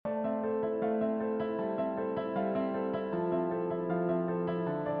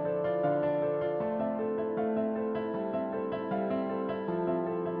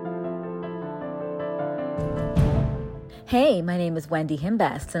Hey, my name is Wendy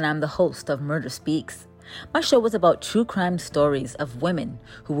Himbast, and I'm the host of Murder Speaks. My show is about true crime stories of women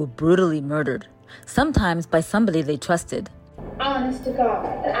who were brutally murdered, sometimes by somebody they trusted. Honest to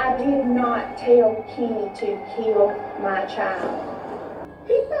God, I did not tell Kenny to kill my child.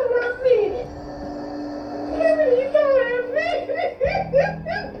 He thought I said it. Kenny, he thought I said it.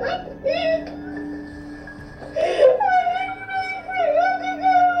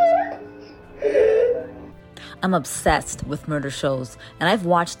 I'm obsessed with murder shows, and I've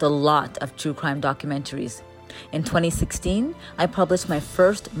watched a lot of true crime documentaries. In 2016, I published my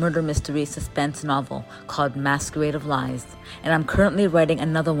first murder mystery suspense novel called Masquerade of Lies, and I'm currently writing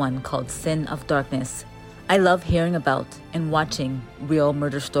another one called Sin of Darkness. I love hearing about and watching real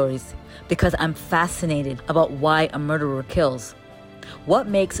murder stories because I'm fascinated about why a murderer kills. What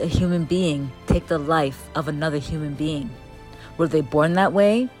makes a human being take the life of another human being? Were they born that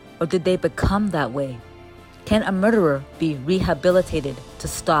way, or did they become that way? Can a murderer be rehabilitated to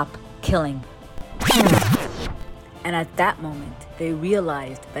stop killing? And at that moment, they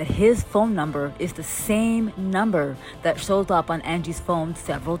realized that his phone number is the same number that showed up on Angie's phone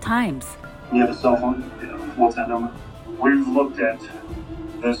several times. You have a cell phone? Yeah. What's that number? We've looked at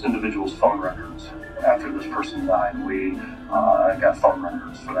this individual's phone records after this person died. We got phone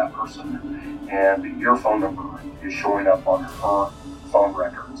records for that person. And your phone number is showing up on her phone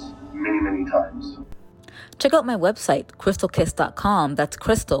records many times. Check out my website, crystalkiss.com. That's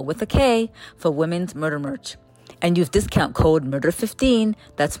Crystal with a K for women's murder merch. And use discount code MURDER15,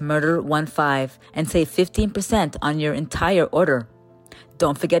 that's MURDER15, and save 15% on your entire order.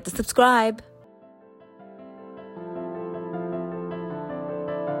 Don't forget to subscribe.